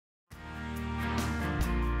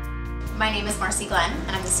My name is Marcy Glenn,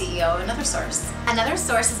 and I'm the CEO of Another Source. Another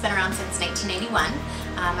Source has been around since 1981.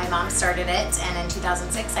 My mom started it, and in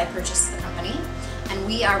 2006 I purchased the company, and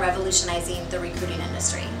we are revolutionizing the recruiting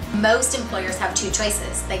industry. Most employers have two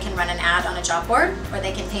choices. They can run an ad on a job board, or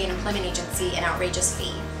they can pay an employment agency an outrageous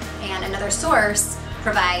fee. And Another Source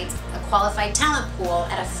provides a qualified talent pool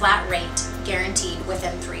at a flat rate, guaranteed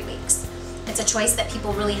within 3 weeks. It's a choice that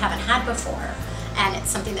people really haven't had before, and it's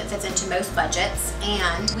something that fits into most budgets.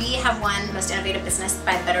 And we have won Most Innovative Business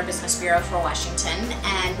by the Better Business Bureau for Washington,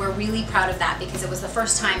 and we're really proud of that because it was the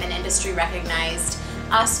first time an industry recognized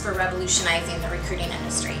us for revolutionizing the recruiting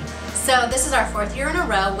industry. So this is our 4th year in a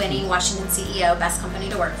row winning Washington CEO Best Company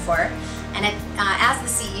to Work For, and as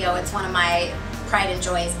the CEO, it's one of my pride and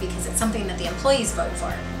joys because it's something that the employees vote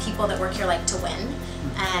for. People that work here like to win,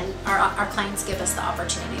 and our clients give us the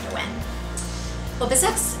opportunity to win. Well,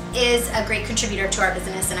 BizX is a great contributor to our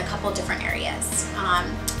business in a couple different areas.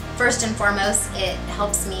 First and foremost, it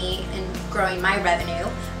helps me in growing my revenue,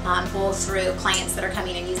 both through clients that are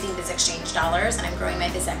coming and using BizXchange dollars, and I'm growing my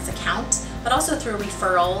BizX account, but also through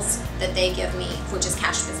referrals that they give me, which is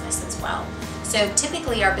cash business as well. So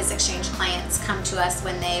typically our BizXchange clients come to us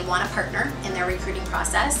when they want to partner in their recruiting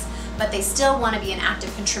process, but they still want to be an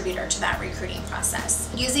active contributor to that recruiting process.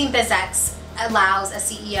 Using BizX allows a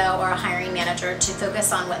CEO or a hiring manager to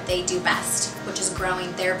focus on what they do best, which is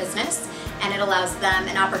growing their business, and it allows them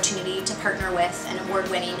an opportunity to partner with an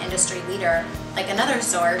award-winning industry leader like Another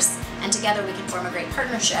Source, and together we can form a great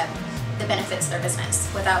partnership that benefits their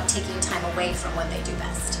business without taking time away from what they do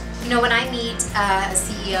best. You know, when I meet a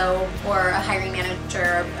CEO or a hiring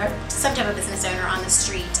manager or some type of business owner on the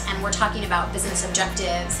street and we're talking about business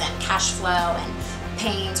objectives and cash flow and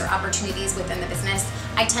pains or opportunities within the business,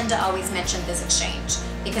 I tend to always mention BizXchange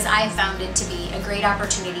because I have found it to be a great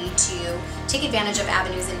opportunity to take advantage of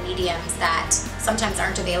avenues and mediums that sometimes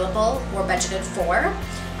aren't available or budgeted for,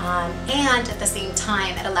 and at the same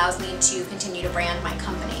time it allows me to continue to brand my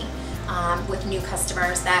company with new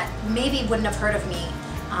customers that maybe wouldn't have heard of me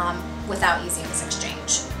without using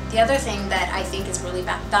BizXchange. The other thing that I think is really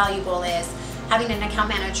valuable is having an account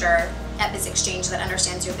manager at BizXchange that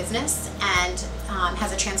understands your business and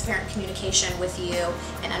has a transparent communication with you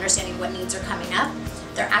and understanding what needs are coming up.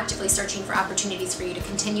 They're actively searching for opportunities for you to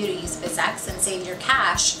continue to use BizX and save your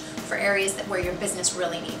cash for areas where your business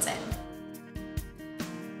really needs it.